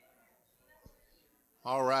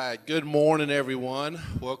All right. Good morning, everyone.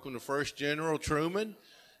 Welcome to First General Truman.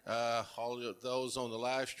 All of those on the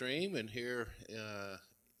live stream and here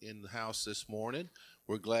in the house this morning.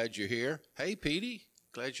 We're glad you're here. Hey, Petey.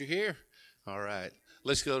 Glad you're here. All right.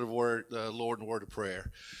 Let's go to the Lord in word of prayer.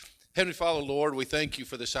 Heavenly Father, Lord, we thank you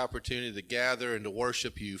for this opportunity to gather and to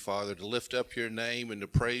worship you, Father, to lift up your name and to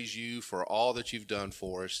praise you for all that you've done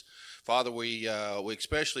for us. Father, we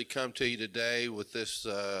especially come to you today with this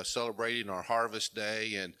celebrating our Harvest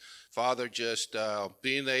Day, and Father, just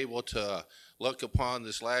being able to look upon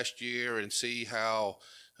this last year and see how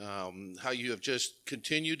you have just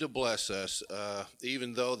continued to bless us,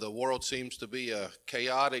 even though the world seems to be a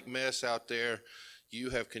chaotic mess out there.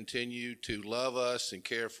 You have continued to love us and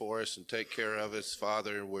care for us and take care of us,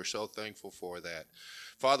 Father, and we're so thankful for that.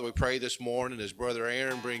 Father, we pray this morning as Brother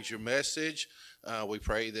Aaron brings your message, we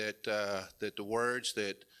pray that the words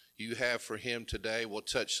that you have for him today will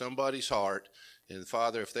touch somebody's heart. And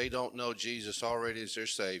Father, if they don't know Jesus already as their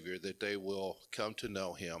Savior, that they will come to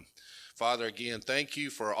know him. Father, again, thank you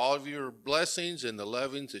for all of your blessings and the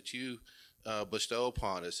lovings that you bestow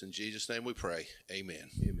upon us. In Jesus' name we pray. Amen.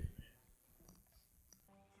 Amen.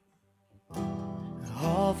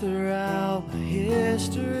 All throughout my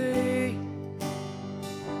history,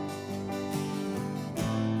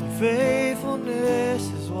 your faithfulness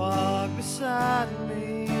has walked beside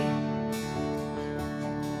me.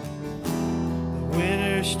 The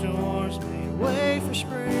winter storms made way for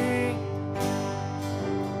spring.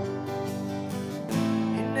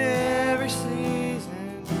 In every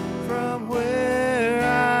season, from where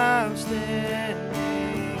I'm standing,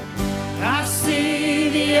 I see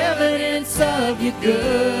the evidence of your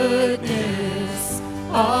goodness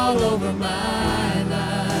all over my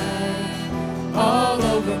life, all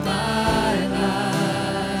over my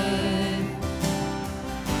life.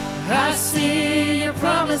 I see your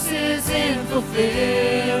promises in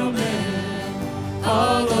fulfillment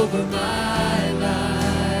all over my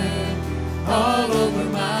life, all over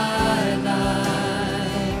my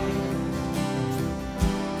life.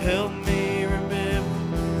 Help me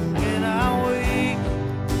remember when I'm weak.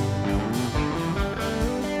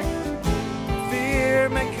 Fear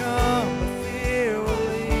may come, but fear will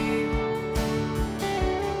leave.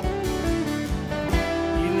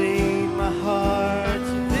 You lead my heart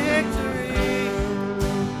to victory.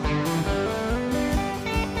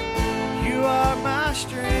 You are my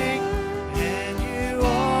strength, and you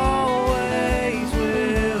always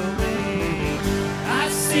will be. I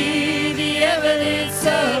see the evidence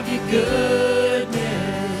of your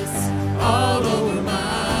goodness all over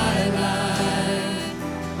my life,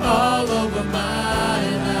 all over my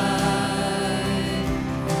life.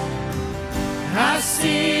 I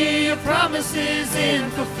see your promises in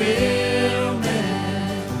fulfillment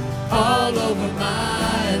all over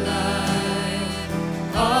my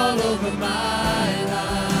life, all over my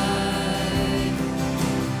life.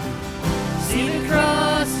 See the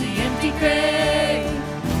cross, the empty grave,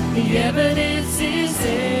 the evidence is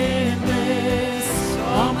endless.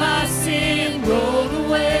 All my sin rolled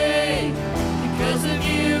away because of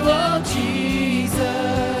you, oh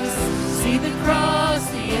Jesus. See the cross,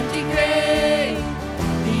 the empty grave,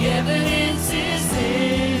 the evidence is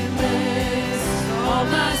endless. All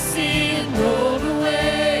my sin rolled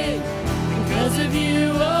away because of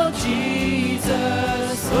you, oh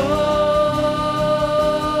Jesus. Oh,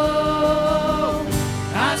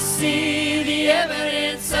 I see the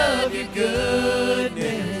evidence of your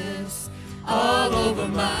goodness all over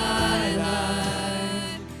my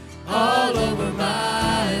life, all over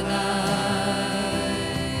my life.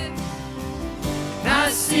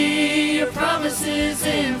 I see your promises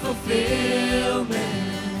in fulfillment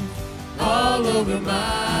all over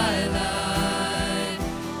my life,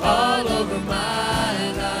 all over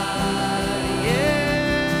my life.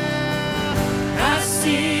 Yeah, I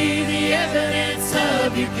see the evidence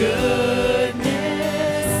of your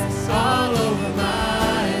goodness all over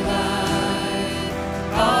my life,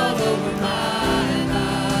 all over my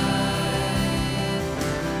life.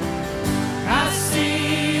 I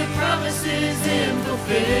see your promises in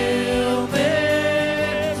fulfillment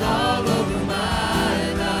all over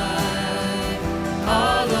my life,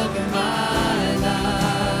 all over my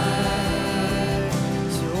life.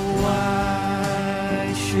 So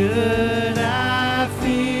why should I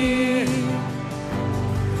fear?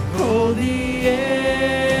 Oh, the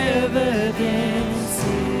evidence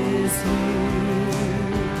is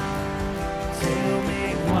here. Tell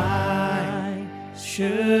me, why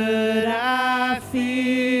should I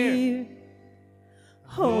fear?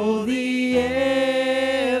 Oh, the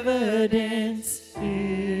evidence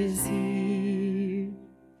is here.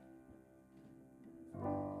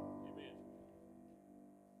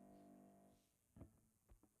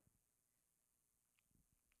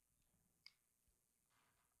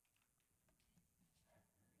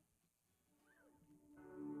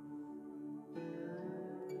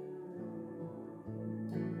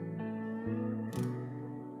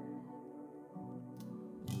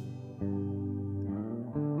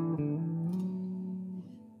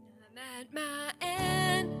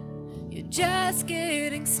 just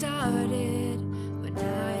getting started. When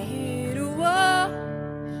I hit a wall,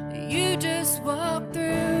 you just walk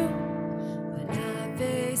through. When I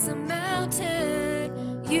face a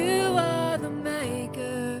mountain, you are the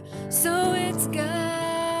maker, so it's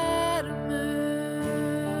gotta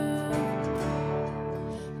move.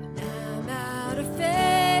 When I'm out of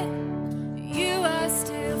faith, you are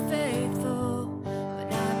still faithful. When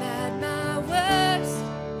I'm at my worst,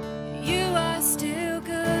 you are still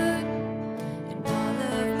good. In all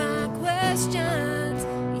of my questions,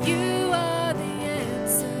 you are the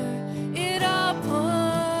answer. It all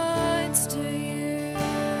points to you.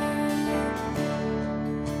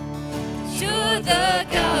 You're the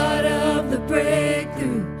God of the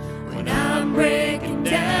breakthrough. When I'm breaking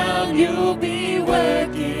down, you'll be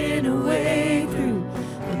working a way through.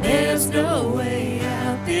 When there's no way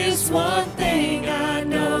out, this one thing I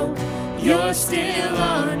know, you're still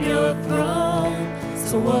on your throne.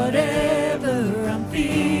 So whatever I'm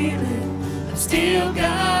feeling, I've still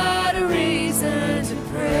got a reason to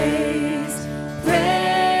praise,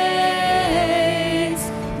 praise,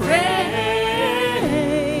 praise.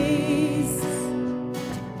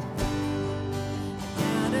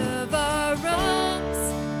 Out of our wrongs,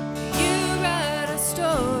 you write a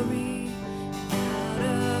story. Out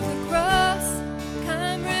of the cross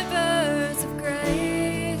come rivers of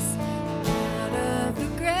grace. Out of the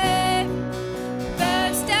grave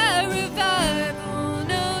burst a revival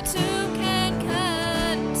no tomb can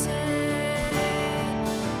contain.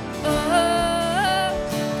 Oh,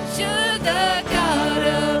 you're the God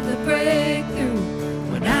of the breakthrough.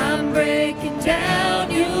 When I'm breaking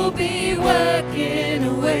down, you'll be working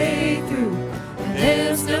a way through. When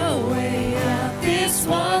there's no way out, this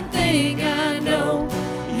one thing I know,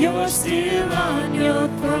 you're still on your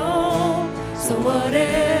throne. So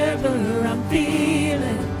whatever I'm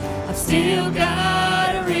feeling, I've still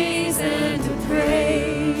got a reason to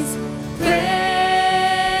praise,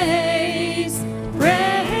 praise,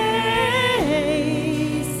 praise.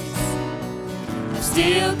 I've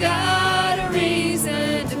still got a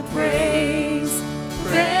reason to praise,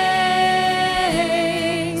 praise,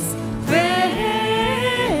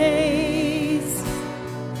 praise.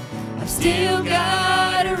 I've still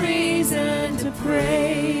got a reason to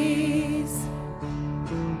praise.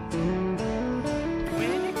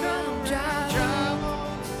 When you come dry,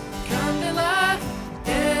 come to life,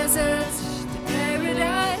 deserts to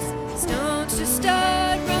paradise, stones just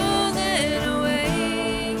start rolling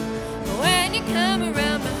away. When you come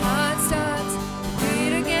around, my heart starts to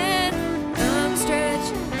beat again. Come stretch,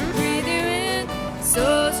 breathe you in,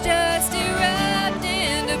 souls just erupt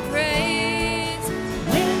into praise.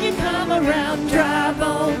 When you come around, dry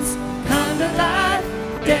bones come to life,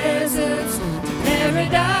 deserts to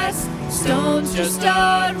paradise, stones just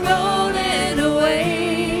start rolling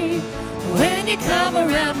away. When you come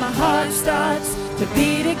around, my heart starts to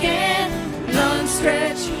beat again. Lungs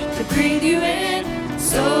stretch to breathe you in,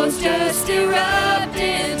 souls just erupt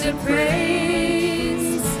into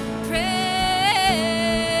praise,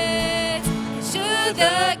 praise. 'Cause you're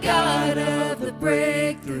the God of the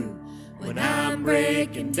breakthrough. When I'm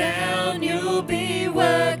breaking down, you'll be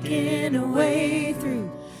working a way through.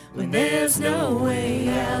 When there's no way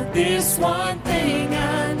out, this one thing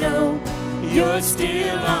I know, you're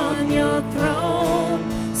still on your throne.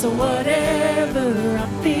 So whatever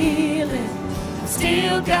I'm feeling, I've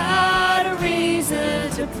still got a reason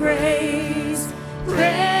to praise,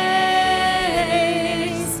 praise,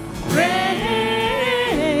 praise.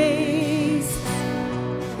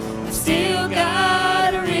 I've still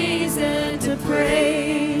got a reason to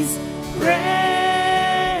praise,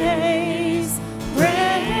 praise,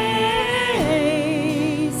 praise.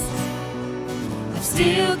 I've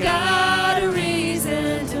still got a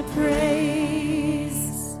reason to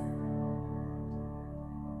praise.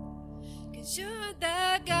 'Cause you're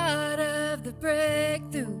the God of the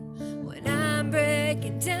breakthrough. When I'm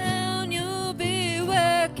breaking down, you'll be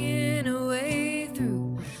working a way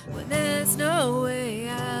through. When there's no way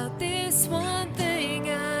out, this one thing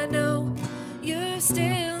I know, you're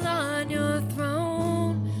still on your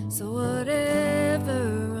throne. So whatever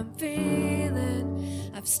I'm feeling,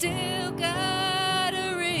 I've still got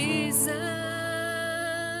a reason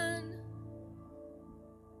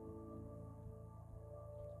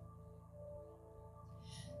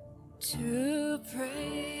to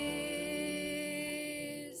praise.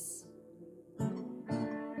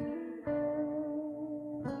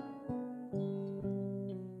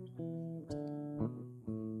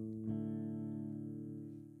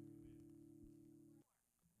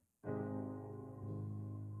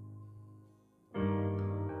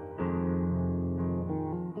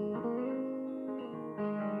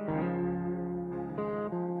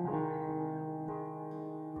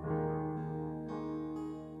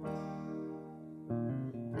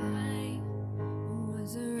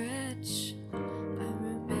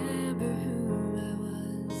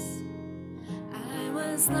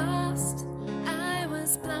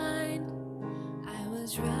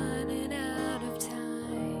 was running out of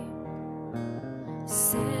time.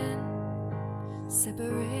 Sin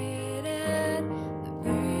separated, the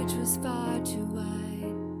bridge was far too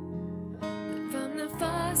wide. But from the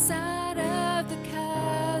far side of the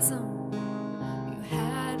chasm, you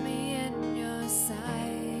had me in your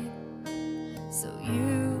sight. So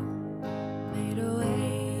you made a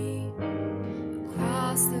way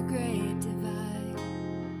across the great divide,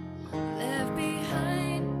 left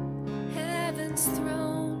behind heaven's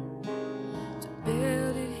throne to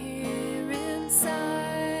build it here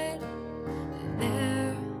inside. And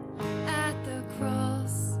there at the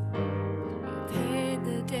cross, you paid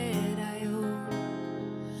the debt I owed,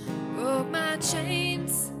 broke my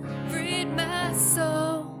chains, freed my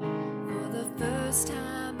soul. For the first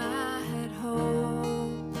time I had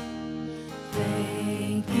hope.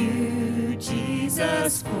 Thank you,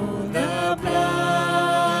 Jesus, for the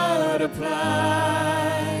blood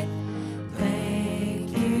applied.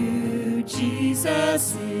 Thank you,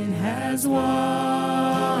 Jesus, it has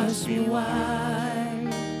washed me white.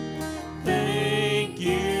 Thank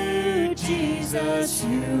you, Jesus,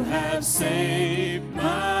 you have saved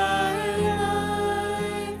my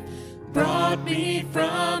life, brought me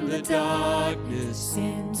from the darkness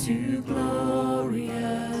into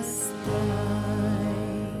glorious light.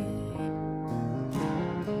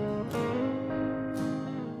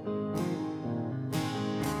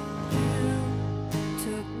 You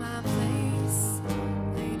took my place,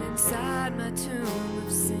 laid inside my tomb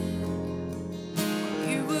of sin.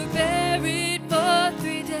 You were buried for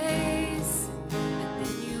 3 days, and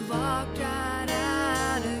then you walked right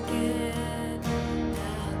out again.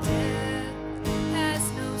 Now death has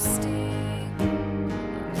no sting,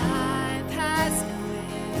 life has no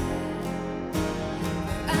end.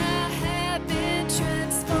 I have been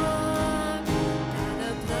transformed by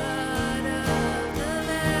the blood of the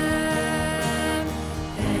Lamb.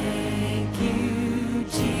 Thank you,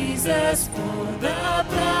 Jesus, for the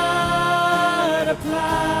blood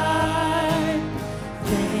applied.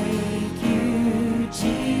 Thank you,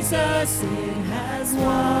 Jesus, it has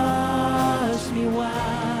washed me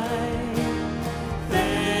white.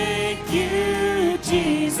 Thank you,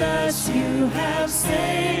 Jesus, you have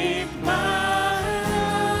saved my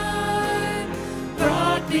life,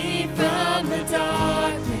 brought me from the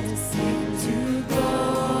darkness into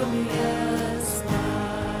glorious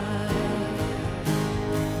light.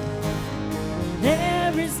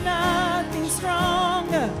 There is nothing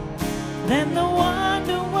stronger than the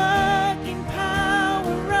wonder-working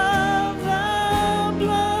power of the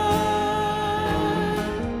blood.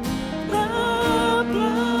 The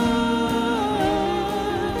blood.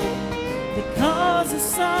 Because as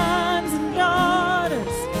sons and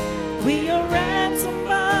daughters, we are ransomed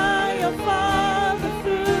by your Father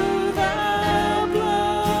through the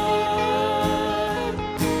blood.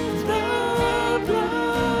 The blood.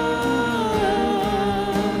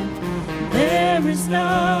 There is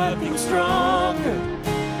nothing stronger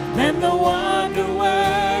than the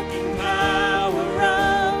wonder-working power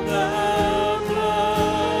of the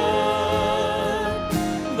blood.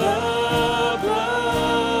 The blood.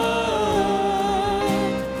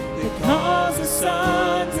 Because as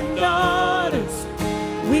sons and daughters,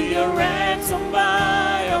 we are ransomed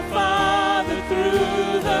by our Father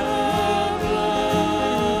through the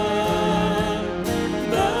blood.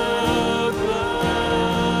 The blood.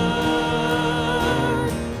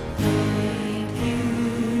 Thank you,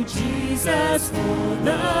 Jesus, for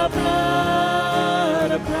the blood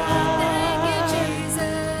applied.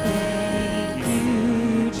 Thank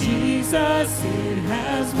you, Jesus, it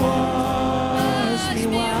has washed me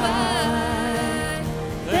white.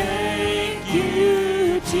 Thank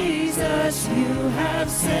you, Jesus, you have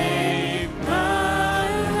saved my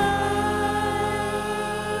life,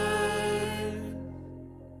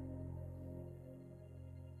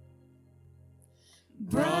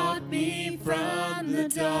 brought me from the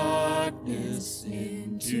darkness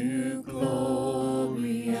into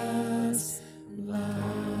glorious light.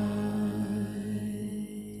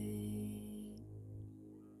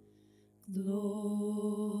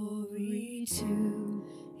 Glory to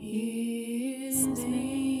his name.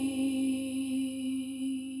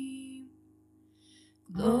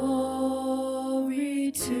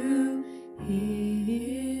 Glory to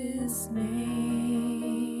his name.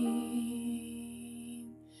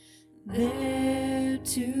 There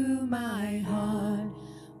to my heart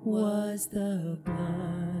was the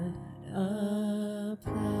blood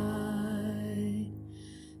applied.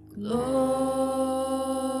 Glory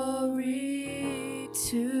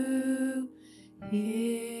to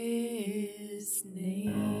his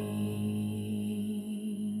name.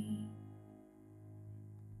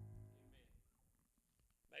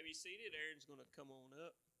 may be seated. Aaron's going to come on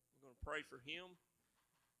up. We're going to pray for him.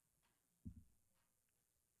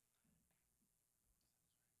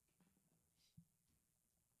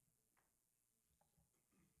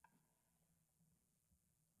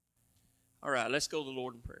 All right, let's go to the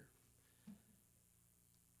Lord in prayer.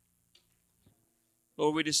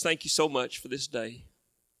 Lord, we just thank you so much for this day,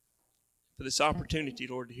 for this opportunity,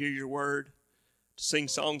 Lord, to hear your word, to sing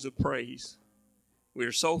songs of praise. We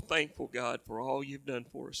are so thankful, God, for all you've done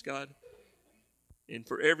for us, God. And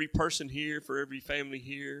for every person here, for every family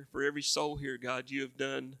here, for every soul here, God, you have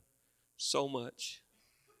done so much.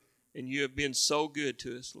 And you have been so good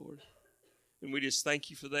to us, Lord. And we just thank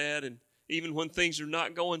you for that. And even when things are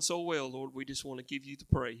not going so well, Lord, we just want to give you the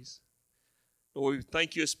praise. Lord, we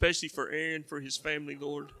thank you especially for Aaron, for his family,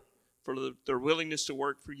 Lord, for their willingness to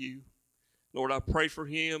work for you. Lord, I pray for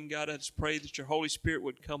him. God, I just pray that your Holy Spirit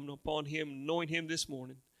would come upon him, anoint him this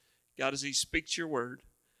morning. God, as he speaks your word.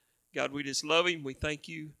 God, we just love him. We thank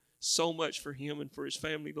you so much for him and for his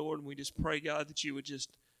family, Lord. And we just pray, God, that you would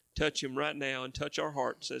just touch him right now and touch our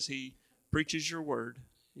hearts as he preaches your word.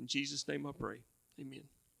 In Jesus' name I pray. Amen.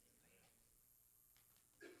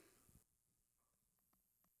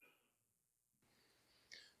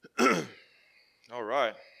 All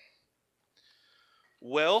right.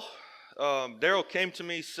 Well, Daryl came to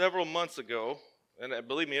me several months ago, and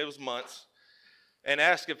believe me, it was months, and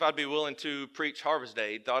asked if I'd be willing to preach Harvest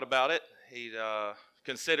Day. He'd thought about it. He'd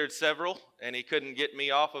considered several, and he couldn't get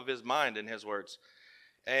me off of his mind, in his words.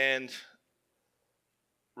 And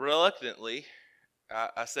reluctantly,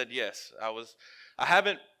 I said yes. I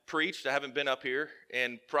haven't preached. I haven't been up here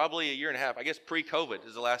in probably a year and a half. I guess pre-COVID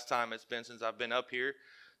is the last time it's been since I've been up here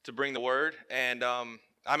to bring the word, and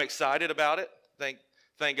I'm excited about it.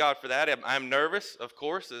 Thank God for that. I'm nervous, of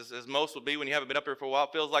course, as most would be when you haven't been up here for a while.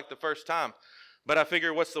 It feels like the first time. But I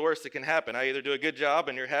figure, what's the worst that can happen? I either do a good job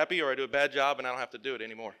and you're happy, or I do a bad job and I don't have to do it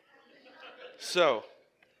anymore. So,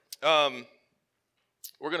 we're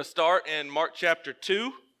going to start in Mark chapter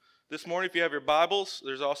 2 this morning. If you have your Bibles,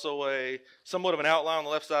 there's also somewhat of an outline on the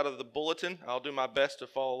left side of the bulletin. I'll do my best to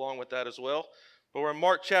follow along with that as well. But we're in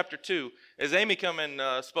Mark chapter 2. As Amy come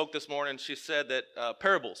and spoke this morning, she said that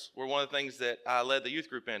parables were one of the things that I led the youth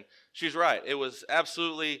group in. She's right. It was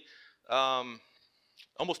absolutely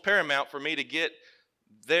almost paramount for me to get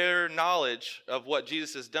their knowledge of what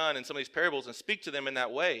Jesus has done in some of these parables and speak to them in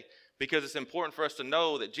that way, because it's important for us to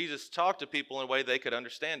know that Jesus talked to people in a way they could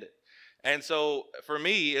understand it. And so for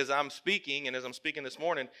me, as I'm speaking, and as I'm speaking this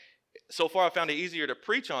morning, so far I found it easier to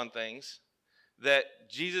preach on things that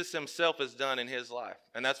Jesus himself has done in his life.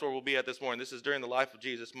 And that's where we'll be at this morning. This is during the life of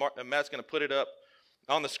Jesus. Matt's going to put it up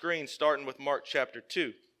on the screen, starting with Mark chapter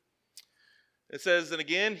 2. It says, "And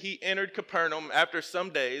again he entered Capernaum after some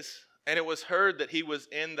days, and it was heard that he was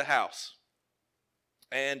in the house."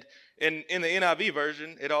 And in the NIV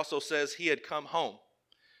version, it also says he had come home.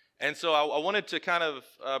 And so I wanted to kind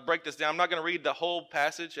of break this down. I'm not going to read the whole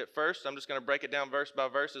passage at first. I'm just going to break it down verse by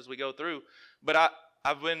verse as we go through. But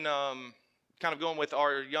I've been kind of going with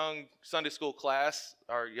our young Sunday school class,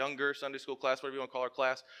 our younger Sunday school class, whatever you want to call our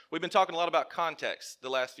class. We've been talking a lot about context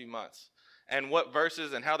the last few months, and what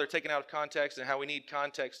verses and how they're taken out of context, and how we need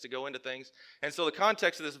context to go into things. And so the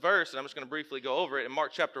context of this verse, and I'm just going to briefly go over it, in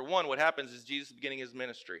Mark chapter 1, what happens is Jesus beginning his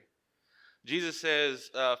ministry. Jesus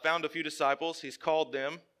has found a few disciples. He's called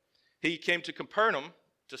them. He came to Capernaum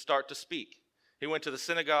to start to speak. He went to the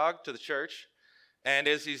synagogue, to the church, and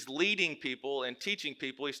as he's leading people and teaching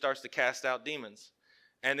people, he starts to cast out demons.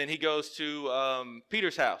 And then he goes to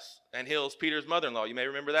Peter's house and heals Peter's mother-in-law. You may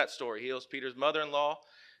remember that story. He heals Peter's mother-in-law,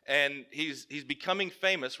 and he's becoming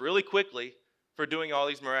famous really quickly for doing all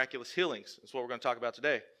these miraculous healings. That's what we're going to talk about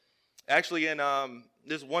today. Actually, in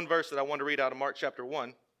this one verse that I wanted to read out of Mark chapter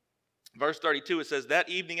 1, verse 32, it says, "That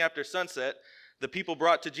evening after sunset, the people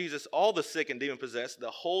brought to Jesus all the sick and demon-possessed.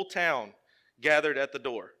 The whole town gathered at the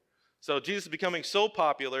door." So Jesus is becoming so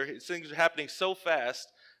popular, things are happening so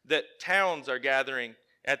fast that towns are gathering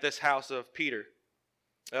at this house of Peter.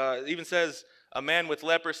 It even says a man with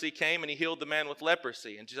leprosy came and he healed the man with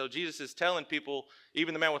leprosy. And so Jesus is telling people,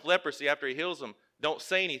 even the man with leprosy, after he heals them, don't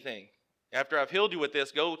say anything. After I've healed you with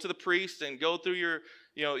this, go to the priest and go through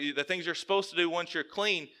the things you're supposed to do once you're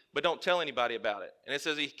clean, but don't tell anybody about it. And it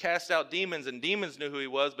says he cast out demons, and demons knew who he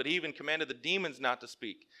was, but he even commanded the demons not to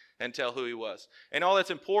speak and tell who he was. And all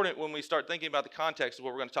that's important when we start thinking about the context of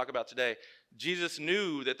what we're going to talk about today. Jesus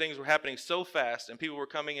knew that things were happening so fast and people were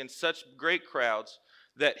coming in such great crowds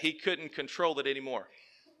that he couldn't control it anymore.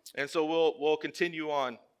 And so we'll continue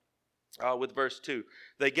on with verse 2.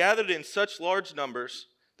 "They gathered in such large numbers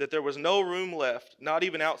that there was no room left, not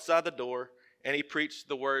even outside the door, and he preached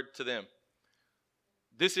the word to them."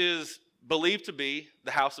 This is believed to be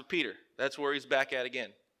the house of Peter. That's where he's back at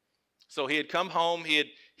again. So he had come home.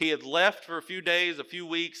 He had left for a few days, a few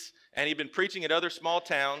weeks, and he'd been preaching at other small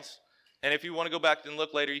towns. And if you want to go back and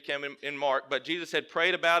look later, you can in Mark. But Jesus had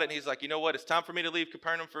prayed about it, and he's like, you know what? It's time for me to leave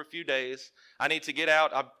Capernaum for a few days. I need to get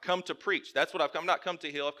out. I've come to preach. That's what I've come. Not come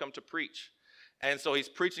to heal. I've come to preach. And so he's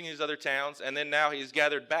preaching in these other towns, and then now he's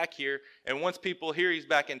gathered back here. And once people hear he's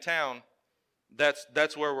back in town,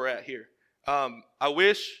 that's where we're at here.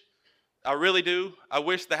 I really do. I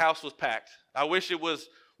wish the house was packed. I wish it was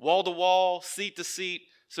wall to wall, seat to seat,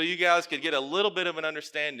 so you guys could get a little bit of an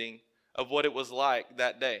understanding of what it was like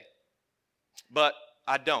that day. But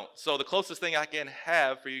I don't. So the closest thing I can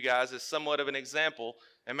have for you guys is somewhat of an example.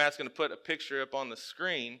 And Matt's going to put a picture up on the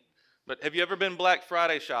screen. But have you ever been Black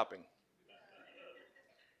Friday shopping?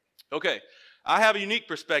 Okay. I have a unique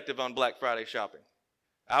perspective on Black Friday shopping.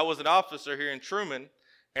 I was an officer here in Truman,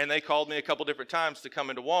 and they called me a couple different times to come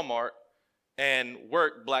into Walmart and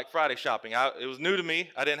work Black Friday shopping. It was new to me.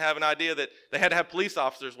 I didn't have an idea that they had to have police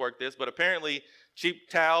officers work this, but apparently cheap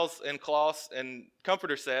towels and cloths and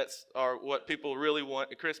comforter sets are what people really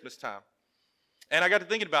want at Christmas time. And I got to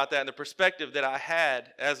thinking about that and the perspective that I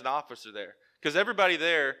had as an officer there. Because everybody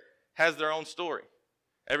there has their own story.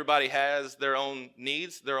 Everybody has their own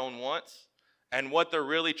needs, their own wants, and what they're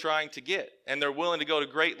really trying to get. And they're willing to go to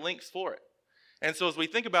great lengths for it. And so as we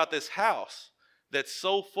think about this house that's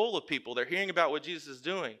so full of people, they're hearing about what Jesus is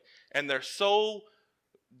doing, and they're so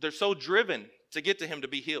driven to get to him to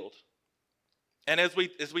be healed. And as we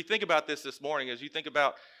think about this morning, as you think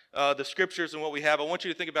about the scriptures and what we have, I want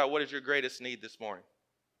you to think about what is your greatest need this morning.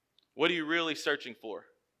 What are you really searching for?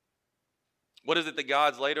 What is it that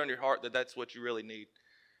God's laid on your heart that's what you really need?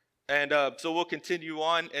 And so we'll continue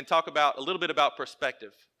on and talk about a little bit about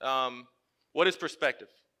perspective. What is perspective?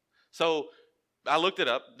 So I looked it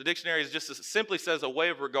up. The dictionary simply says a way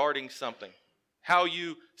of regarding something, how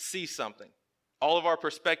you see something. All of our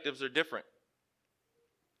perspectives are different.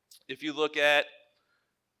 If you look at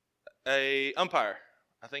an umpire,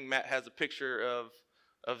 I think Matt has a picture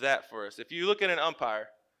of that for us. If you look at an umpire,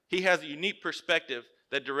 he has a unique perspective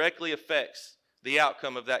that directly affects the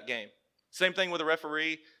outcome of that game. Same thing with a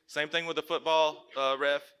referee, same thing with a football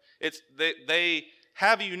ref. They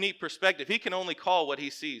have a unique perspective. He can only call what he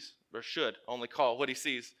sees, or should only call what he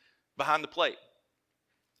sees behind the plate.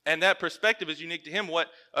 And that perspective is unique to him. What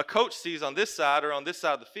a coach sees on this side or on this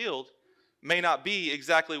side of the field may not be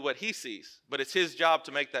exactly what he sees, but it's his job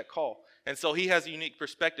to make that call. And so he has a unique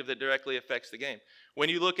perspective that directly affects the game. When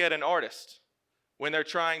you look at an artist, when they're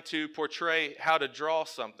trying to portray how to draw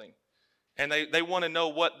something, and they want to know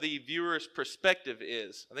what the viewer's perspective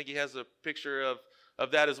is. I think he has a picture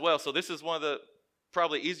of that as well. So this is one of the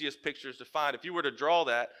probably easiest pictures to find. If you were to draw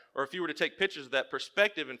that, or if you were to take pictures of that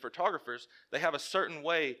perspective, and photographers, they have a certain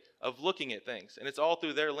way of looking at things, and it's all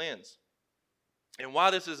through their lens. And why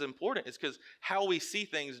this is important is because how we see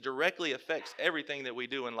things directly affects everything that we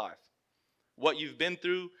do in life. What you've been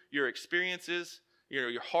through, your experiences,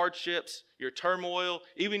 your hardships, your turmoil,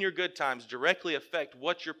 even your good times directly affect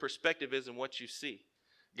what your perspective is and what you see.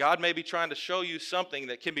 God may be trying to show you something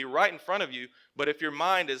that can be right in front of you, but if your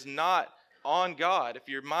mind is not on God, if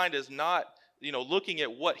your mind is not, looking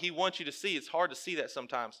at what he wants you to see, it's hard to see that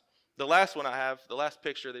sometimes. The last one I have, the last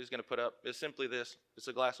picture that he's going to put up is simply this. It's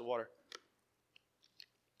a glass of water.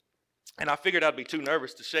 And I figured I'd be too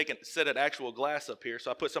nervous to set an actual glass up here,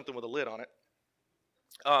 so I put something with a lid on it.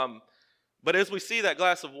 But as we see that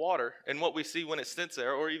glass of water and what we see when it sits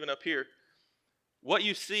there, or even up here, what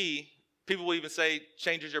you see, people will even say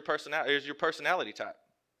changes your personality, is your personality type.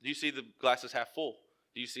 Do you see the glass is half full?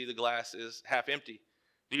 Do you see the glass is half empty?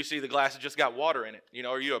 Do you see the glass has just got water in it?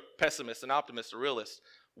 Are you a pessimist, an optimist, a realist?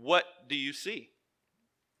 What do you see?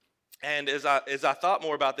 And as I thought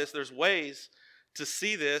more about this, there's ways to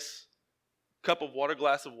see this cup of water,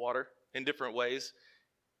 glass of water, in different ways.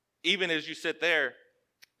 Even as you sit there,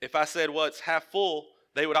 if I said, well, it's half full,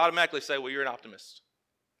 they would automatically say, well, you're an optimist.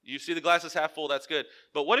 You see the glass is half full, that's good.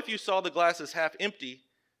 But what if you saw the glass is half empty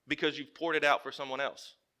because you've poured it out for someone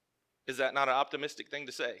else? Is that not an optimistic thing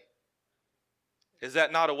to say? Is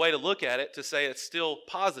that not a way to look at it, to say it's still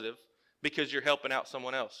positive because you're helping out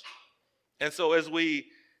someone else? And so as we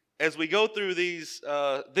go through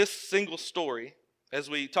this single story, as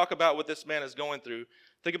we talk about what this man is going through,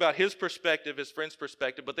 think about his perspective, his friend's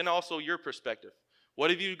perspective, but then also your perspective. What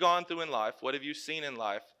have you gone through in life? What have you seen in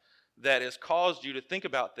life that has caused you to think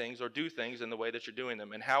about things or do things in the way that you're doing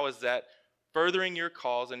them? And how is that furthering your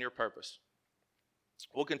cause and your purpose?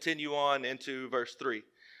 We'll continue on into verse 3. It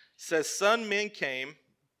says, some men came,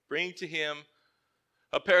 bringing to him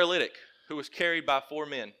a paralytic who was carried by 4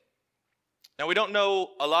 men. Now, we don't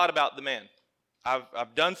know a lot about the man.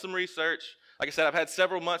 I've done some research. Like I said, I've had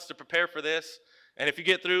several months to prepare for this. And if you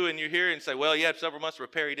get through and you're here and say, well, you had several months to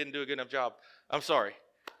prepare, you didn't do a good enough job, I'm sorry.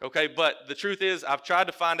 Okay, but the truth is, I've tried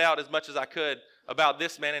to find out as much as I could about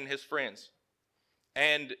this man and his friends.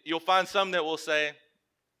 And you'll find some that will say,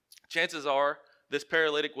 chances are this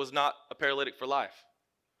paralytic was not a paralytic for life.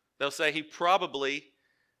 They'll say he probably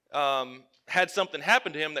had something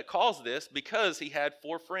happen to him that caused this because he had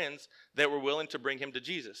 4 friends that were willing to bring him to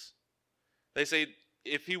Jesus. They say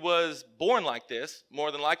if he was born like this,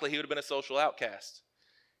 more than likely he would have been a social outcast.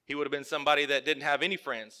 He would have been somebody that didn't have any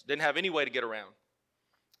friends, didn't have any way to get around.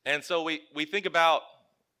 And so we think about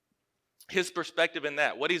his perspective in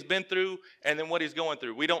that, what he's been through and then what he's going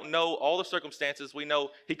through. We don't know all the circumstances. We know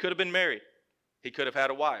he could have been married. He could have had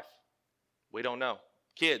a wife. We don't know.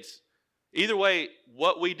 Kids. Either way,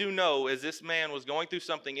 what we do know is this man was going through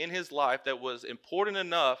something in his life that was important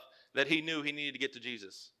enough that he knew he needed to get to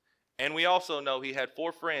Jesus. And we also know he had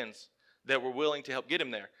 4 friends that were willing to help get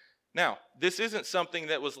him there. Now, this isn't something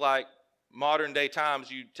that was like modern day times.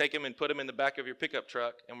 You take him and put him in the back of your pickup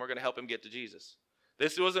truck and we're going to help him get to Jesus.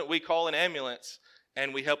 This wasn't we call an ambulance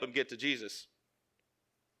and we help him get to Jesus.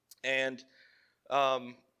 And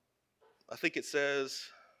I think it says,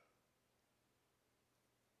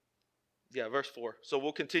 verse 4. So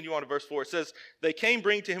we'll continue on to verse 4. It says, they came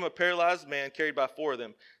bringing to him a paralyzed man carried by 4 of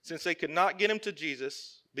them. Since they could not get him to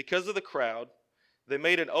Jesus because of the crowd, they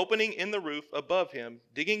made an opening in the roof above him,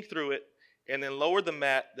 digging through it, and then lowered the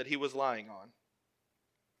mat that he was lying on.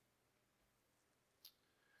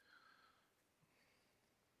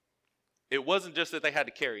 It wasn't just that they had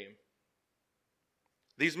to carry him.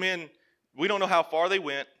 These men, we don't know how far they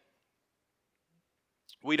went.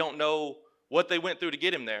 We don't know what they went through to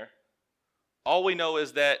get him there. All we know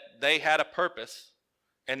is that they had a purpose,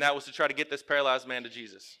 and that was to try to get this paralyzed man to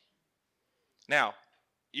Jesus. Now,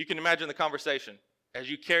 you can imagine the conversation as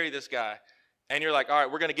you carry this guy, and you're like, all right,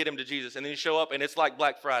 we're going to get him to Jesus. And then you show up, and it's like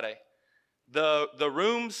Black Friday. The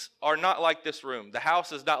rooms are not like this room. The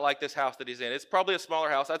house is not like this house that he's in. It's probably a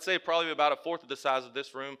smaller house. I'd say probably about a fourth of the size of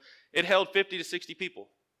this room. It held 50 to 60 people.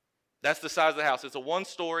 That's the size of the house. It's a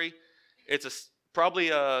 1-story. It's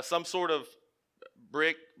probably some sort of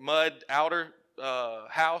brick, mud, outer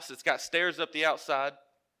house. It's got stairs up the outside.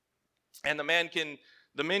 And the men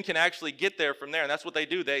can actually get there from there. And that's what they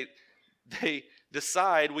do. They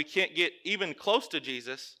decide we can't get even close to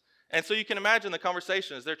Jesus. And so you can imagine the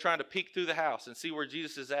conversation as they're trying to peek through the house and see where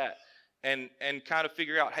Jesus is at and kind of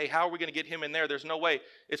figure out, hey, how are we going to get him in there? There's no way.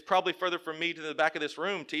 It's probably further from me to the back of this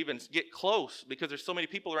room to even get close because there's so many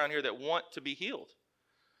people around here that want to be healed.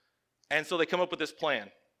 And so they come up with this plan.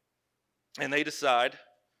 And they decide,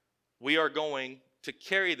 we are going to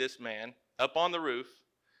carry this man up on the roof.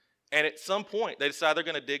 And at some point, they decide they're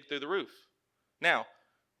going to dig through the roof. Now,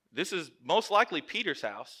 this is most likely Peter's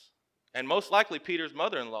house. And most likely Peter's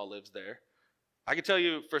mother-in-law lives there. I can tell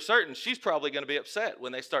you for certain she's probably going to be upset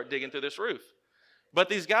when they start digging through this roof. But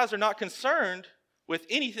these guys are not concerned with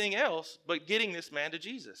anything else but getting this man to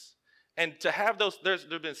Jesus. And to have those, there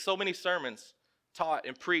have been so many sermons taught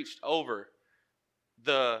and preached over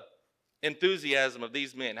the enthusiasm of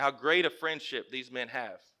these men, how great a friendship these men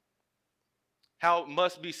have. How it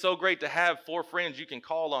must be so great to have 4 friends you can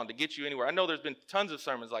call on to get you anywhere. I know there's been tons of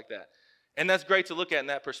sermons like that. And that's great to look at in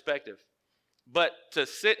that perspective. But to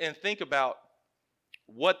sit and think about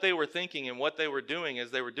what they were thinking and what they were doing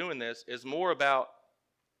as they were doing this is more about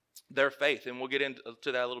their faith. And we'll get into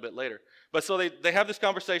that a little bit later. But so they have this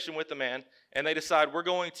conversation with the man, and they decide we're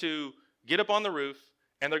going to get up on the roof,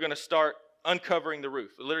 and they're going to start uncovering the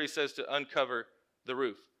roof. It literally says to uncover the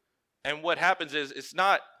roof. And what happens is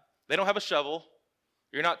they don't have a shovel.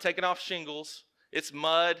 You're not taking off shingles. It's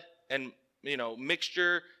mud and,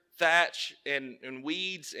 mixture, thatch and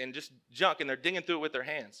weeds and just junk, and they're digging through it with their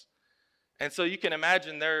hands. And so you can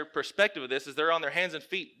imagine their perspective of this is they're on their hands and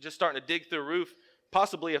feet just starting to dig through a roof,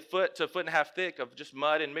 possibly a foot to a foot and a half thick of just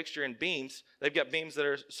mud and mixture and beams. They've got beams that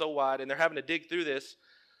are so wide, and they're having to dig through this.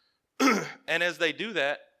 And as they do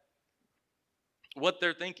that, what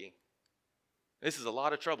they're thinking, this is a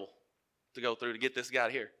lot of trouble to go through to get this guy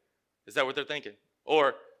here. Is that what they're thinking?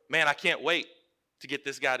 Or, man, I can't wait to get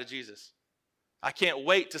this guy to Jesus. I can't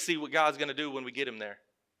wait to see what God's going to do when we get him there.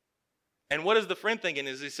 And what is the friend thinking?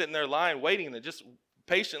 Is he sitting there lying, waiting, and just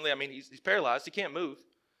patiently? I mean, he's paralyzed. He can't move.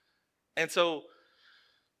 And so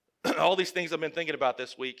all these things I've been thinking about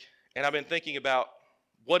this week, and I've been thinking about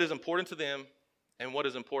what is important to them and what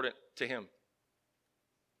is important to him.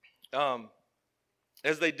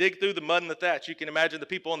 As they dig through the mud and the thatch, you can imagine the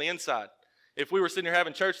people on the inside. If we were sitting here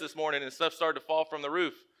having church this morning and stuff started to fall from the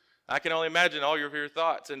roof, I can only imagine all your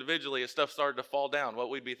thoughts individually as stuff started to fall down, what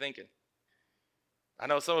we'd be thinking. I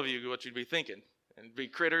know some of you what you'd be thinking. And it'd be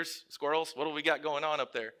critters, squirrels, what do we got going on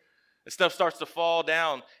up there? And stuff starts to fall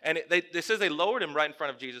down. And it says they lowered him right in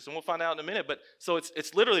front of Jesus, and we'll find out in a minute. But so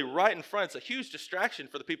it's literally right in front. It's a huge distraction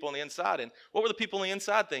for the people on the inside. And what were the people on the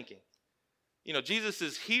inside thinking? You know, Jesus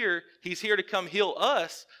is here. He's here to come heal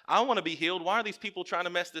us. I want to be healed. Why are these people trying to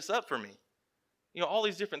mess this up for me? You know, all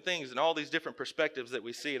these different things and all these different perspectives that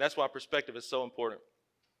we see. And that's why perspective is so important.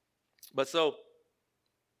 But so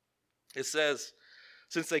it says,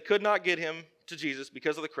 since they could not get him to Jesus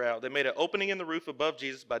because of the crowd, they made an opening in the roof above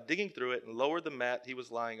Jesus by digging through it and lowered the mat he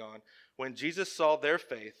was lying on. When Jesus saw their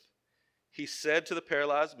faith, he said to the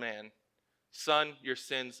paralyzed man, "Son, your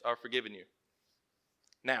sins are forgiven you."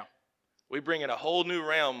 Now, we bring in a whole new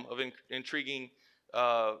realm of intriguing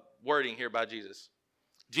wording here by Jesus.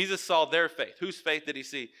 Jesus saw their faith. Whose faith did he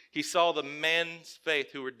see? He saw the men's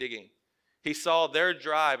faith who were digging. He saw their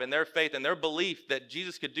drive and their faith and their belief that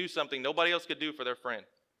Jesus could do something nobody else could do for their friend.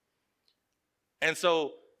 And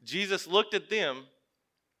so Jesus looked at them,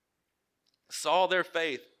 saw their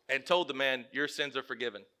faith, and told the man, "Your sins are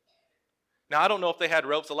forgiven." Now, I don't know if they had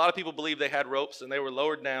ropes. A lot of people believe they had ropes and they were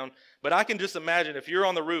lowered down. But I can just imagine if you're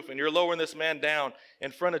on the roof and you're lowering this man down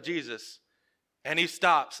in front of Jesus, and he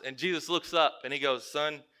stops and Jesus looks up and he goes,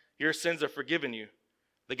 "Son, your sins are forgiven you."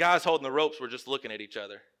 The guys holding the ropes were just looking at each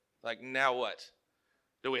other. Like, now what?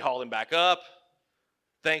 Do we haul him back up?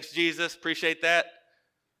 Thanks, Jesus. Appreciate that.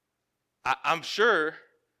 I'm sure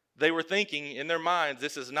they were thinking in their minds,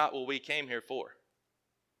 this is not what we came here for.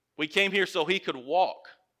 We came here so he could walk.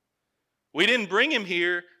 We didn't bring him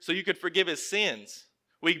here so you could forgive his sins.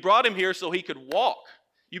 We brought him here so he could walk.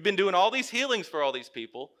 You've been doing all these healings for all these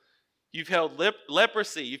people. You've held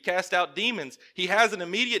leprosy. You've cast out demons. He has an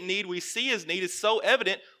immediate need. We see his need is so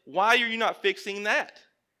evident. Why are you not fixing that?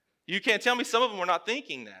 You can't tell me some of them were not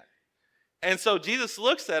thinking that. And so Jesus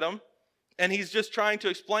looks at them, and he's just trying to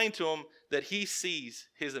explain to them that he sees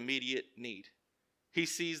his immediate need. He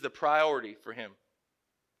sees the priority for him.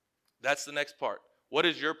 That's the next part. What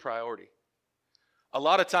is your priority? A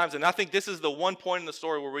lot of times, and I think this is the one point in the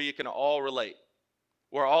story where we can all relate,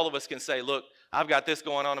 where all of us can say, look, I've got this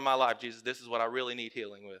going on in my life, Jesus. This is what I really need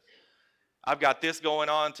healing with. I've got this going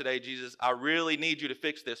on today, Jesus. I really need you to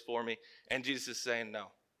fix this for me. And Jesus is saying,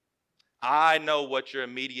 no. I know what your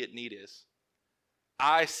immediate need is.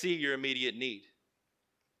 I see your immediate need.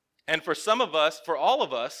 And for some of us, for all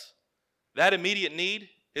of us, that immediate need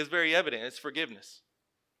is very evident. It's forgiveness.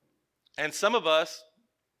 And some of us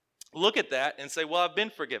look at that and say, well, I've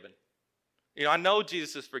been forgiven. You know, I know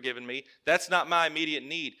Jesus has forgiven me. That's not my immediate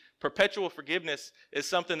need. Perpetual forgiveness is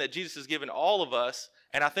something that Jesus has given all of us,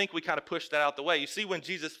 and I think we kind of push that out the way. You see, when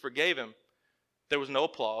Jesus forgave him, there was no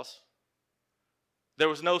applause. There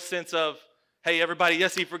was no sense of, hey, everybody,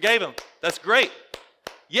 yes, he forgave him. That's great.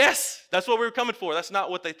 Yes, that's what we were coming for. That's not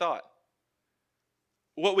what they thought.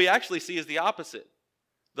 What we actually see is the opposite.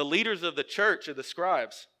 The leaders of the church are the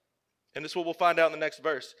scribes. And this is what we'll find out in the next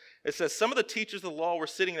verse. It says, some of the teachers of the law were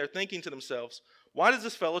sitting there thinking to themselves, why does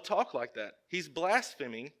this fellow talk like that? He's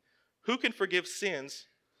blaspheming. Who can forgive sins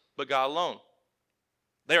but God alone?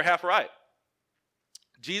 They are half right.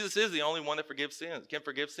 Jesus is the only one that can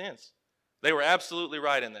forgive sins. They were absolutely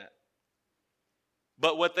right in that.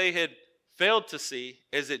 But what they had failed to see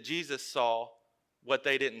is that Jesus saw what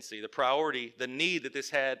they didn't see. The priority, the need that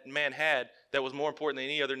this man had that was more important than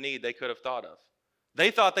any other need they could have thought of. They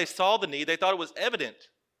thought they saw the need. They thought it was evident.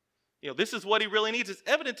 You know, this is what he really needs. It's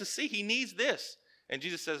evident to see he needs this. And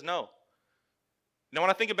Jesus says no. Now, when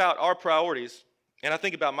I think about our priorities, and I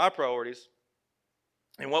think about my priorities,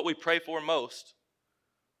 and what we pray for most,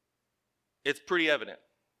 it's pretty evident.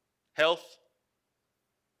 Health,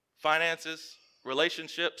 finances,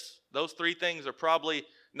 relationships, those three things are probably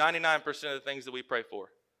 99% of the things that we pray for.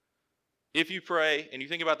 If you pray and you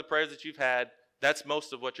think about the prayers that you've had, that's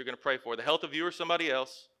most of what you're going to pray for. The health of you or somebody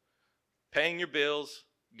else, paying your bills,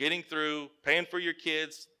 getting through, paying for your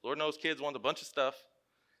kids. Lord knows kids want a bunch of stuff.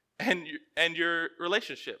 And your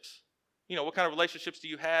relationships. You know, what kind of relationships do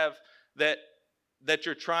you have that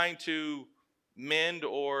you're trying to mend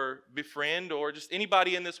or befriend, or just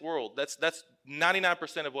anybody in this world? That's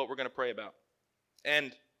 99% of what we're going to pray about.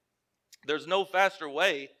 And there's no faster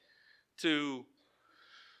way to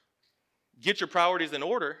get your priorities in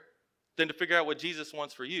order than to figure out what Jesus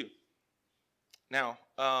wants for you. Now,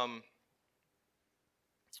 I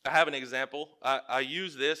have an example. I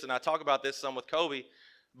use this, and I talk about this some with Kobe,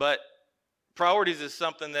 but priorities is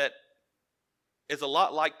something that is a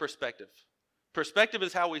lot like perspective. Perspective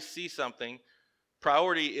is how we see something.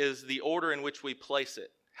 Priority is the order in which we place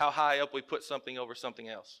it, how high up we put something over something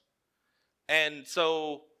else. And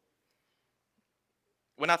so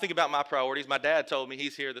when I think about my priorities, my dad told me,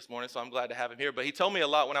 he's here this morning, so I'm glad to have him here, but he told me a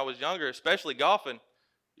lot when I was younger, especially golfing,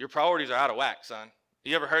 your priorities are out of whack, son.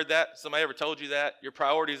 You ever heard that? Somebody ever told you that? Your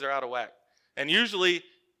priorities are out of whack. And usually,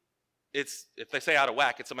 if they say out of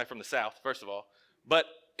whack, it's somebody from the South, first of all. But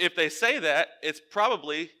if they say that, it's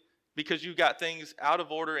probably because you've got things out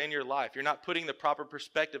of order in your life. You're not putting the proper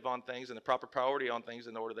perspective on things and the proper priority on things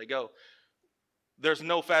in the order they go. There's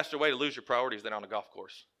no faster way to lose your priorities than on a golf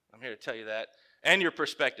course. I'm here to tell you that. And your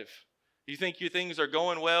perspective. You think your things are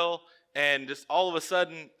going well, and just all of a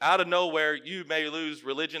sudden, out of nowhere, you may lose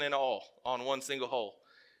religion and all on one single hole.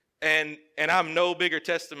 And I'm no bigger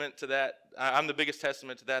testament to that. I'm the biggest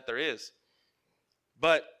testament to that there is.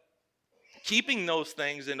 But keeping those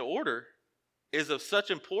things in order is of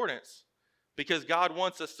such importance because God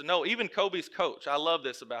wants us to know. Even Kobe's coach, I love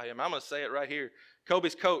this about him. I'm going to say it right here.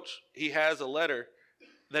 Kobe's coach, he has a letter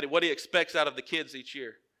that what he expects out of the kids each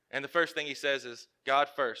year. And the first thing he says is God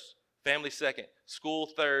first, family second, school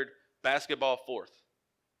third, basketball fourth.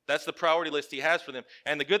 That's the priority list he has for them.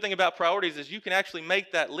 And the good thing about priorities is you can actually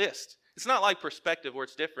make that list. It's not like perspective where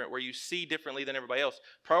it's different, where you see differently than everybody else.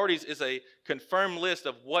 Priorities is a confirmed list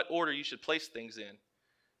of what order you should place things in.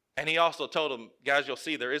 And he also told them, guys, you'll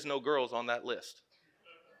see there is no girls on that list.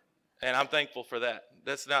 And I'm thankful for that.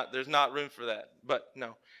 There's not room for that. But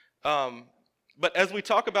no. But as we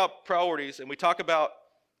talk about priorities and we talk about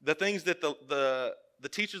the things that the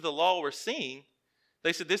teachers of the law were seeing,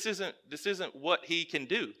 they said this isn't what he can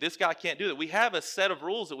do. This guy can't do that. We have a set of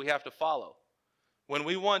rules that we have to follow. When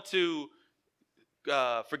we want to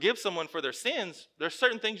forgive someone for their sins, there's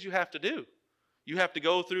certain things you have to do. You have to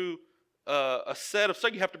go through a set of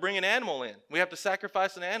stuff. You have to bring an animal in. We have to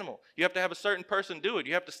sacrifice an animal. You have to have a certain person do it.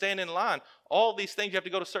 You have to stand in line. All these things, you have to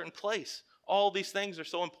go to a certain place. All these things are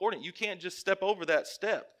so important. You can't just step over that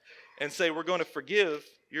step and say, we're going to forgive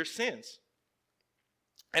your sins.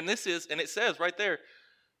 And it says right there,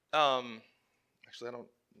 actually I don't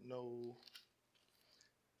know,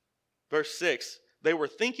 verse 6, they were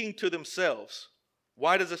thinking to themselves,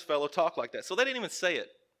 why does this fellow talk like that? So they didn't even say it.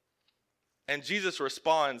 And Jesus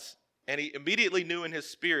responds, and he immediately knew in his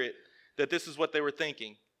spirit that this is what they were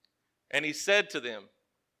thinking. And he said to them,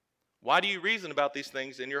 why do you reason about these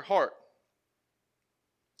things in your heart?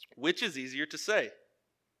 Which is easier to say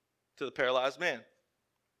to the paralyzed man?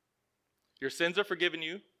 Your sins are forgiven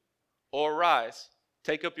you, or arise,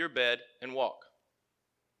 take up your bed, and walk.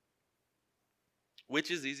 Which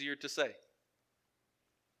is easier to say?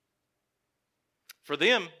 For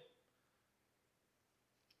them,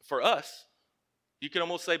 for us, you can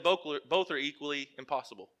almost say both are equally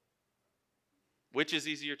impossible. Which is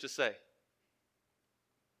easier to say?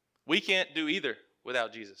 We can't do either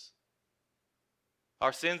without Jesus.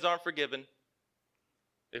 Our sins aren't forgiven.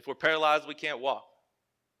 If we're paralyzed, we can't walk.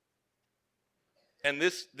 And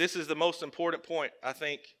this is the most important point, I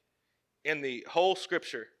think, in the whole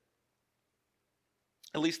scripture.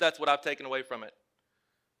 At least that's what I've taken away from it.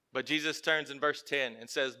 But Jesus turns in verse 10 and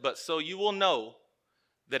says, but so you will know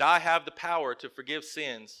that I have the power to forgive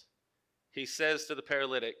sins. He says to the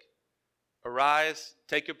paralytic, arise,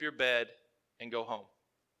 take up your bed, and go home.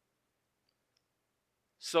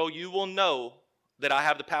 So you will know that I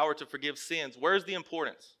have the power to forgive sins. Where's the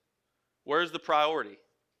importance? Where's the priority?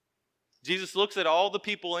 Jesus looks at all the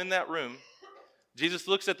people in that room. Jesus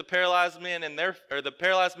looks at the paralyzed man and the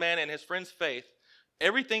paralyzed man and his friend's faith,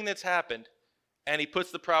 everything that's happened, and he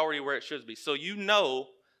puts the priority where it should be. So you know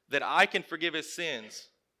that I can forgive his sins.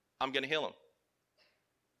 I'm going to heal him.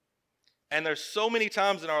 And there's so many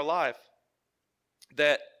times in our life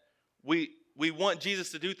that we want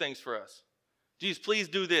Jesus to do things for us. Jesus, please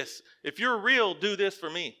do this. If you're real, do this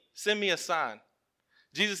for me. Send me a sign.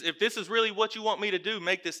 Jesus, if this is really what you want me to do,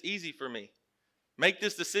 make this easy for me. Make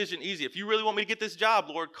this decision easy. If you really want me to get this job,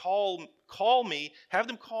 Lord, call me, have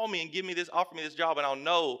them call me and offer me this job, and I'll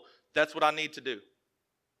know that's what I need to do.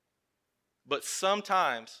 But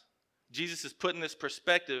sometimes Jesus is putting this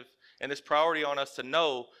perspective and this priority on us to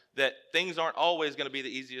know that things aren't always going to be the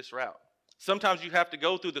easiest route. Sometimes you have to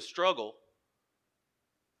go through the struggle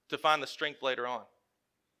to find the strength later on.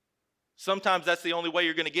 Sometimes that's the only way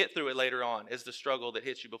you're going to get through it later on, is the struggle that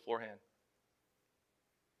hits you beforehand.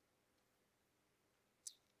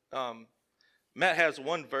 Matt has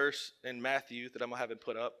one verse in Matthew that I'm going to have him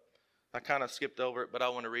put up. I kind of skipped over it, but I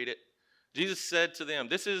want to read it. Jesus said to them,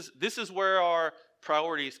 this is where our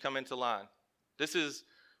priorities come into line. This is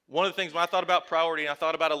one of the things when I thought about priority and I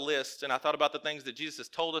thought about a list and I thought about the things that Jesus has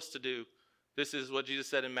told us to do. This is what Jesus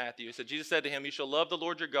said in Matthew. He said, Jesus said to him, you shall love the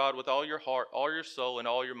Lord your God with all your heart, all your soul, and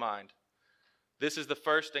all your mind. This is the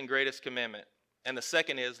first and greatest commandment. And the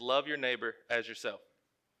second is love your neighbor as yourself.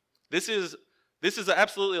 This is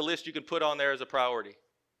absolutely a list you can put on there as a priority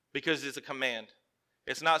because it's a command.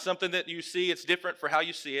 It's not something that you see. It's different for how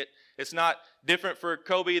you see it. It's not different for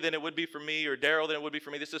Kobe than it would be for me or Daryl than it would be for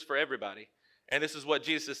me. This is for everybody. And this is what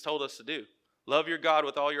Jesus has told us to do. Love your God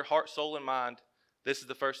with all your heart, soul, and mind. This is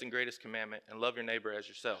the first and greatest commandment. And love your neighbor as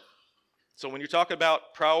yourself. So when you're talking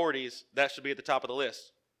about priorities, that should be at the top of the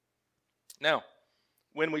list. Now,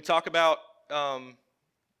 when we talk about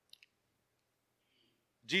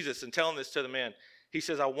Jesus and telling this to the man, he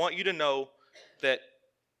says, I want you to know that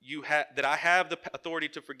that I have the authority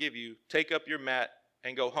to forgive you. Take up your mat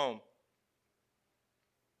and go home.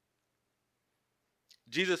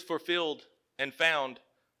 Jesus fulfilled and found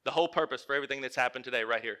the whole purpose for everything that's happened today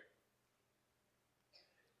right here.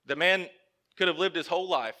 The man could have lived his whole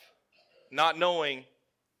life not knowing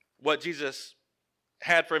what Jesus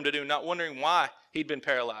had for him to do, not wondering why he'd been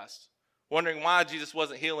paralyzed, wondering why Jesus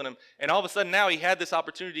wasn't healing him. And all of a sudden now he had this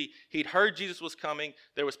opportunity. He'd heard Jesus was coming.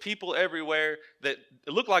 There was people everywhere that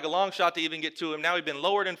it looked like a long shot to even get to him. Now he'd been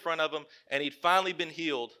lowered in front of him, and he'd finally been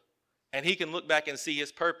healed. And he can look back and see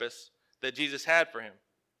his purpose that Jesus had for him.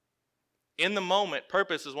 In the moment,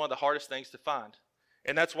 purpose is one of the hardest things to find.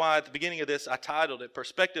 And that's why at the beginning of this, I titled it,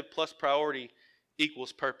 Perspective plus Priority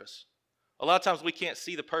equals Purpose. A lot of times we can't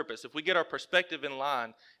see the purpose. If we get our perspective in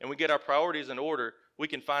line and we get our priorities in order, we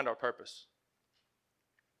can find our purpose.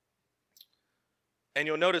 And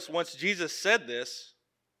you'll notice once Jesus said this,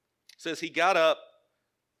 it says he got up,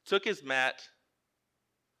 took his mat,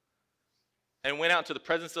 and went out into the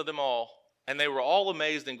presence of them all. And they were all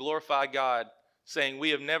amazed and glorified God, saying, we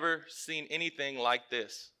have never seen anything like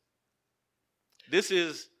this. This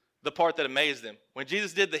is the part that amazed them. When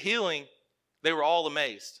Jesus did the healing, they were all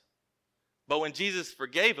amazed. But when Jesus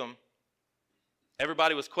forgave them,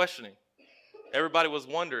 everybody was questioning. Everybody was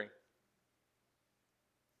wondering.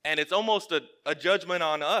 And it's almost a judgment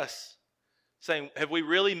on us, saying, have we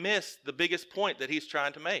really missed the biggest point that he's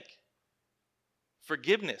trying to make?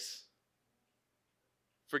 Forgiveness.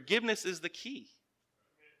 Forgiveness is the key.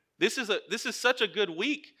 This is such a good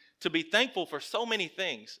week to be thankful for so many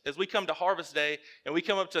things as we come to Harvest Day and we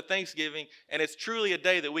come up to Thanksgiving, and it's truly a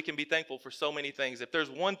day that we can be thankful for so many things. If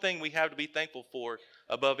there's one thing we have to be thankful for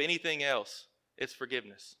above anything else, it's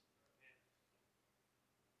forgiveness.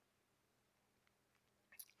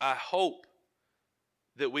 I hope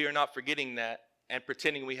that we are not forgetting that and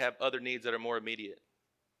pretending we have other needs that are more immediate.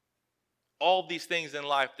 All these things in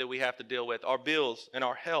life that we have to deal with, our bills and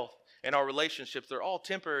our health and our relationships, they're all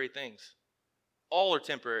temporary things. All are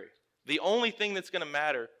temporary. The only thing that's going to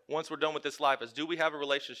matter once we're done with this life is, do we have a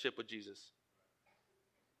relationship with Jesus?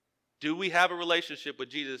 Do we have a relationship with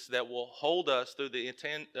Jesus that will hold us through the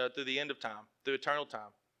end of time, through eternal time?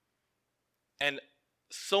 And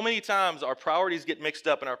so many times our priorities get mixed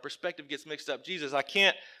up and our perspective gets mixed up. Jesus, I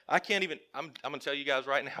can't even, I'm going to tell you guys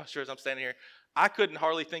right now, sure as I'm standing here, I couldn't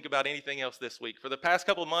hardly think about anything else this week. For the past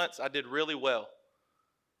couple of months, I did really well.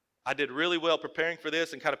 I did really well preparing for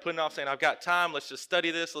this and kind of putting off, saying, I've got time, let's just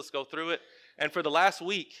study this, let's go through it. And for the last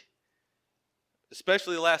week,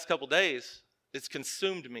 especially the last couple days, it's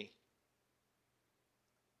consumed me.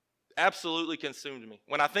 Absolutely consumed me.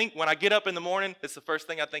 When I get up in the morning, it's the first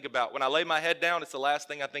thing I think about. When I lay my head down, it's the last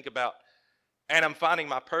thing I think about. And I'm finding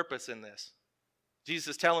my purpose in this. Jesus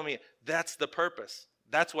is telling me, that's the purpose.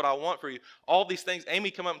 That's what I want for you. All these things,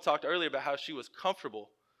 Amy came up and talked earlier about how she was comfortable.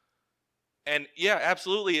 And yeah,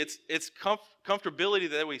 absolutely, it's comfortability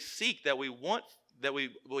that we seek, that we want, that we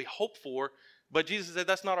hope for. But Jesus said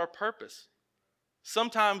that's not our purpose.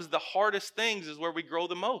 Sometimes the hardest things is where we grow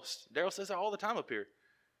the most. Daryl says that all the time up here.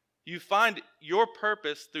 You find your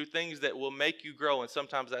purpose through things that will make you grow, and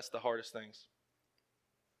sometimes that's the hardest things.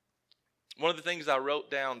 One of the things I wrote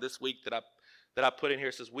down this week that I put in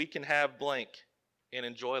here says, we can have blank and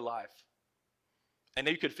enjoy life. And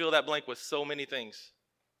you could fill that blank with so many things.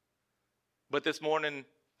 But this morning,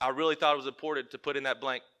 I really thought it was important to put in that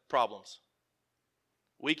blank problems.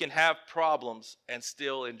 We can have problems and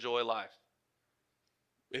still enjoy life.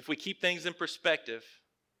 If we keep things in perspective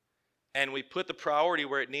and we put the priority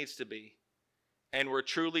where it needs to be, and we're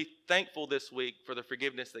truly thankful this week for the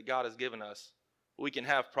forgiveness that God has given us, we can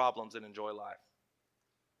have problems and enjoy life.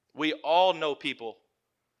 We all know people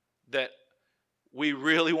that we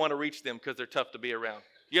really want to reach them because they're tough to be around.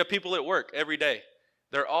 You have people at work every day.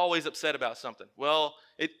 They're always upset about something. Well,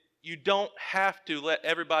 you don't have to let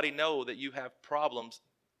everybody know that you have problems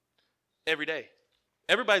every day.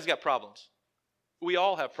 Everybody's got problems. We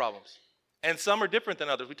all have problems. And some are different than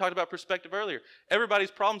others. We talked about perspective earlier.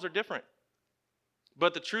 Everybody's problems are different.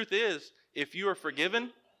 But the truth is, if you are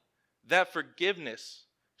forgiven, that forgiveness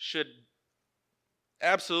should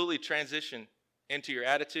absolutely transition into your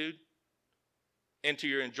attitude, into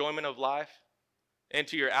your enjoyment of life,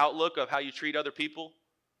 into your outlook of how you treat other people,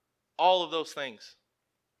 all of those things.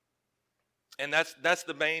 And that's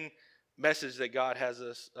the main message that God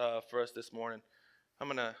has for us this morning. I'm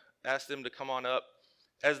going to ask them to come on up.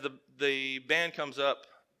 As the band comes up,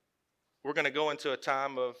 we're going to go into a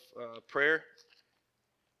time of prayer.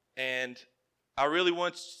 And I really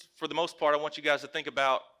want, for the most part, I want you guys to think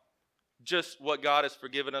about just what God has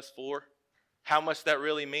forgiven us for, how much that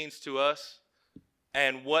really means to us,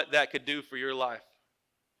 and what that could do for your life.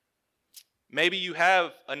 Maybe you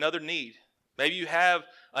have another need. Maybe you have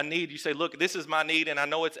a need. You say, look, this is my need, and I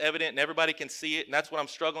know it's evident, and everybody can see it, and that's what I'm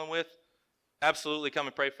struggling with. Absolutely come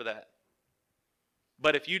and pray for that.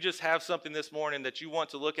 But if you just have something this morning that you want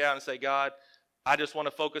to look out and say, God, I just want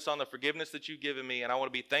to focus on the forgiveness that you've given me, and I want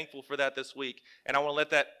to be thankful for that this week, and I want to let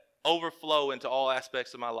that overflow into all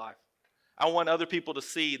aspects of my life. I want other people to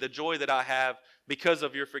see the joy that I have because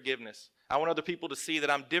of your forgiveness. I want other people to see that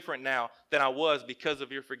I'm different now than I was because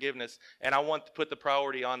of your forgiveness, and I want to put the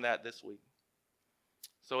priority on that this week.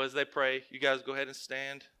 So as they pray, you guys go ahead and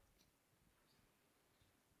stand.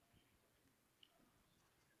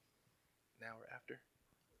 Now or after?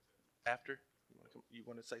 After? You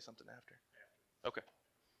want to say something after? Okay.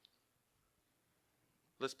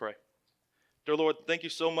 Let's pray. Dear Lord, thank you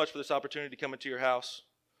so much for this opportunity to come into your house.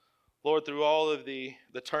 Lord, through all of the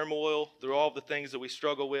turmoil, through all of the things that we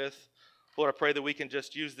struggle with, Lord, I pray that we can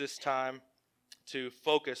just use this time to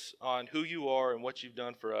focus on who you are and what you've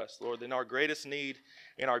done for us. Lord, in our greatest need,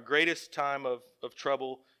 in our greatest time of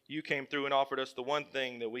trouble, you came through and offered us the one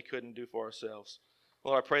thing that we couldn't do for ourselves.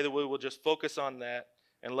 Lord, I pray that we will just focus on that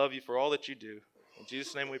and love you for all that you do. In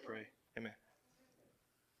Jesus' name we pray. Amen.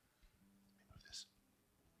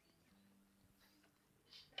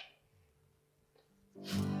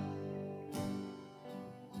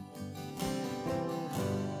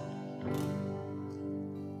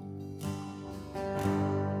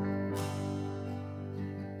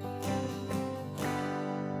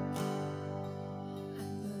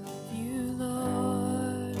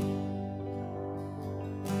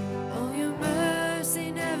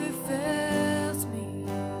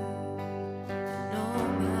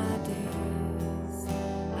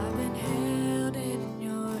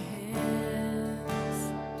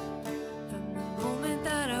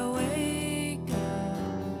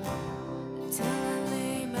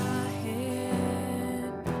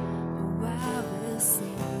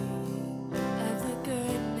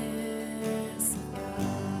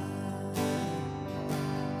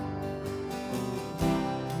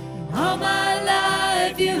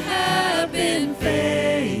 You have been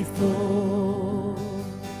faithful.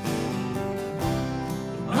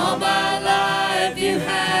 All my life you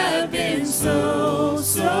have been so,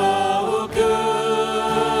 so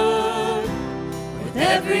good. With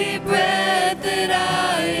every breath that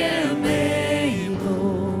I am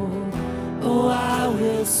able, oh, I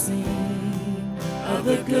will sing of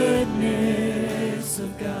the goodness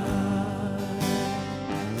of God.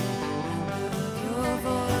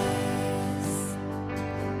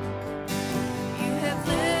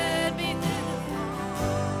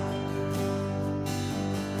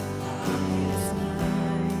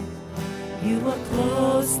 You are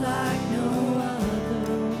close like no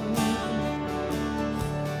other.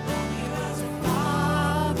 You as a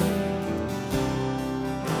father,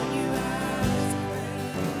 you as a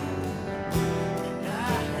friend, and I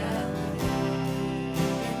have been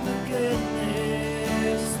in the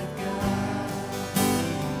goodness of God.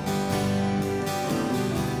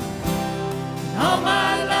 All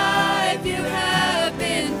my life you have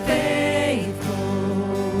been faithful.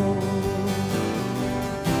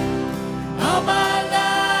 All my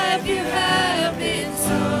life you have been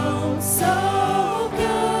so, so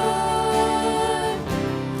good.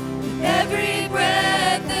 With every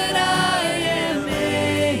breath that I am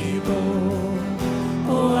able,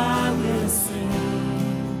 oh, I will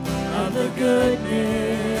sing of the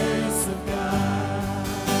goodness of God.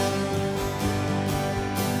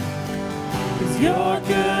 'Cause your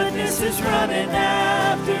goodness is running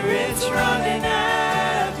after, it's running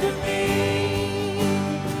after me.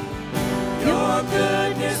 Your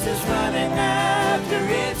goodness is running after,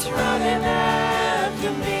 it's running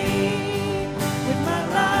after me. With my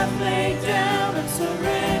life laid down and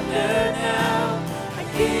surrendered now, I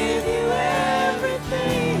give you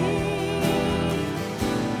everything.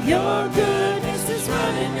 Your goodness is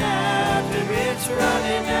running after, it's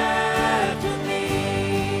running after me.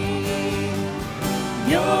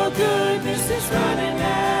 Your goodness is running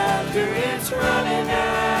after, it's running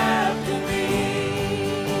after me.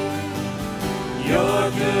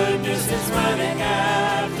 Your goodness is running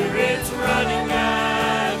after, it's running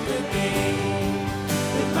after me.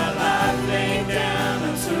 With my life laid down,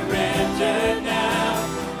 I'm surrendered now.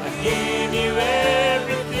 I give you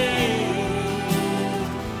everything.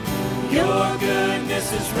 Your goodness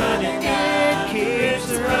is running after,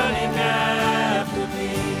 it's running after me.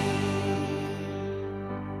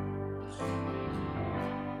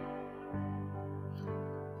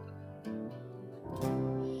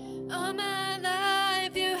 All my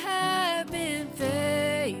life you have been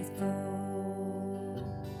faithful.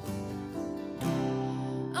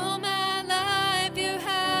 All my life you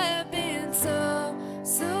have been so,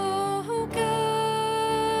 so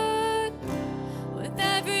good. With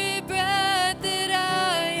every breath that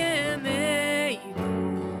I am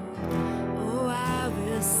able, oh, I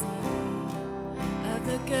will sing of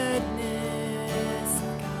the goodness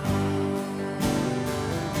of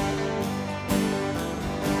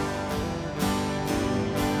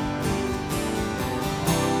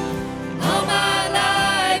all my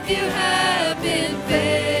life you have been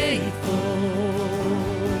faithful.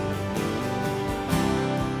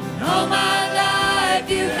 All my life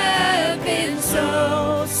you have been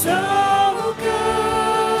so, so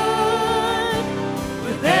good.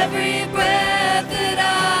 With every breath that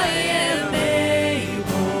I am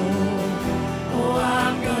able, oh,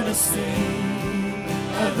 I'm gonna sing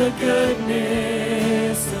of the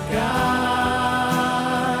goodness of God.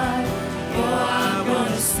 Oh, I'm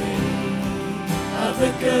gonna sing of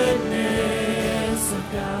the goodness